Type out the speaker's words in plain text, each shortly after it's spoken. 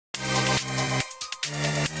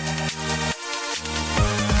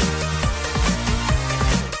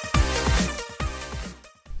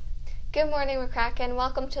Good morning, McCracken.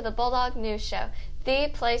 Welcome to the Bulldog News Show,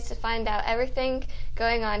 the place to find out everything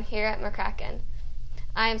going on here at McCracken.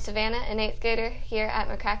 I am Savannah, an 8th grader here at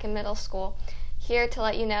McCracken Middle School, here to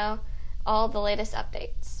let you know all the latest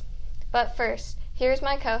updates. But first, here's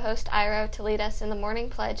my co-host Iro to lead us in the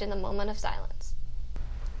morning pledge and the moment of silence.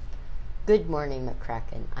 Good morning,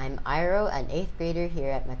 McCracken. I'm Iro, an 8th grader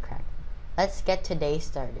here at McCracken. Let's get today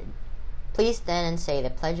started. Please stand and say the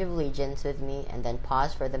Pledge of Allegiance with me and then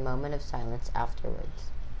pause for the moment of silence afterwards.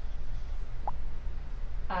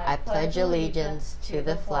 I pledge allegiance to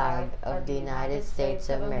the flag of the United States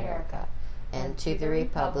of America and to the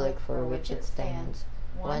republic for which it stands,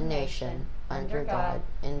 one nation, under God,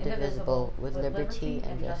 indivisible, with liberty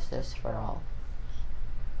and justice for all.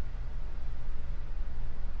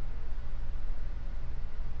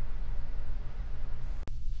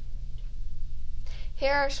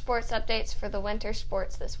 Here are sports updates for the winter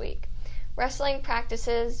sports this week. Wrestling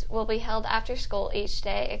practices will be held after school each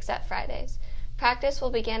day except Fridays. Practice will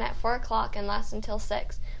begin at 4 o'clock and last until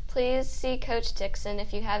 6. Please see Coach Dixon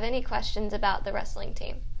if you have any questions about the wrestling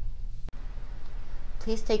team.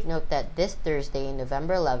 Please take note that this Thursday,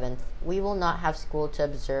 November 11th, we will not have school to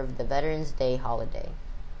observe the Veterans Day holiday.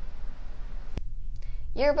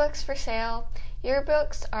 Yearbooks for sale.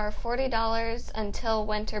 Yearbooks are $40 until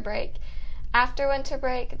winter break. After winter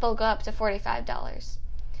break, they'll go up to $45.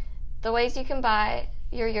 The ways you can buy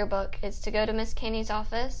your yearbook is to go to Miss Caney's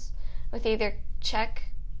office with either check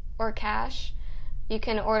or cash. You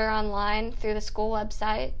can order online through the school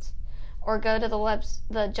website or go to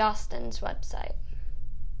the Jostens website.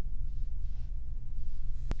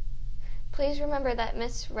 Please remember that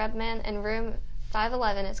Miss Redman in room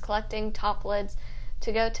 511 is collecting top lids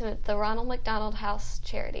to go to the Ronald McDonald House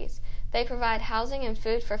Charities. They provide housing and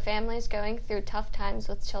food for families going through tough times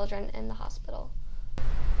with children in the hospital.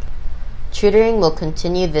 Tutoring will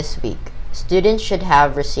continue this week. Students should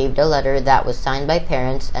have received a letter that was signed by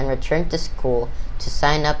parents and returned to school to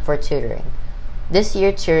sign up for tutoring. This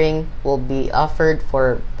year, tutoring will be offered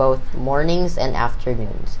for both mornings and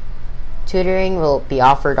afternoons. Tutoring will be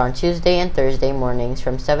offered on Tuesday and Thursday mornings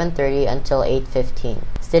from 7:30 until 8:15.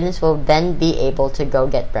 Students will then be able to go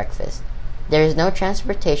get breakfast. There is no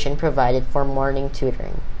transportation provided for morning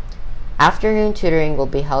tutoring. Afternoon tutoring will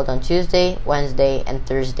be held on Tuesday, Wednesday, and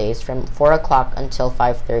Thursdays from 4 o'clock until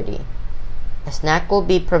 5:30. A snack will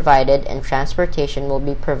be provided and transportation will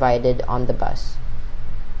be provided on the bus.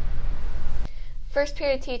 First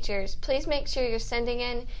period teachers, please make sure you're sending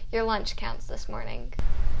in your lunch counts this morning.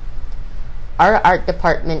 Our art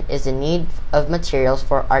department is in need of materials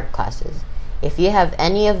for art classes. If you have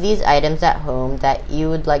any of these items at home that you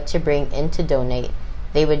would like to bring in to donate,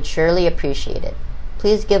 they would surely appreciate it.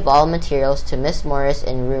 Please give all materials to Miss Morris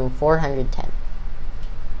in room 410.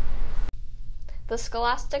 The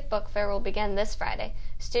Scholastic Book Fair will begin this Friday.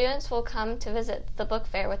 Students will come to visit the book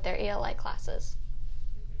fair with their ELA classes.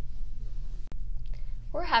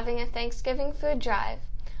 We're having a Thanksgiving food drive.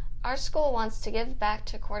 Our school wants to give back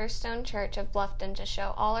to Cornerstone Church of Bluffton to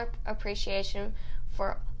show all our appreciation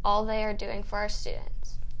for all they are doing for our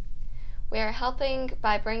students. We are helping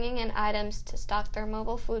by bringing in items to stock their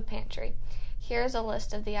mobile food pantry. Here's a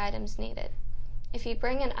list of the items needed. If you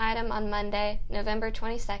bring an item on Monday, November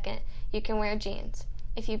 22nd, you can wear jeans.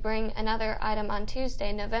 If you bring another item on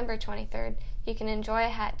Tuesday, November 23rd, you can enjoy a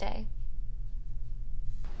hat day.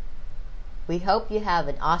 We hope you have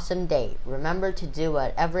an awesome day. Remember to do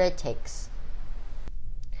whatever it takes.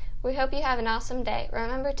 We hope you have an awesome day.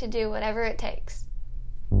 Remember to do whatever it takes.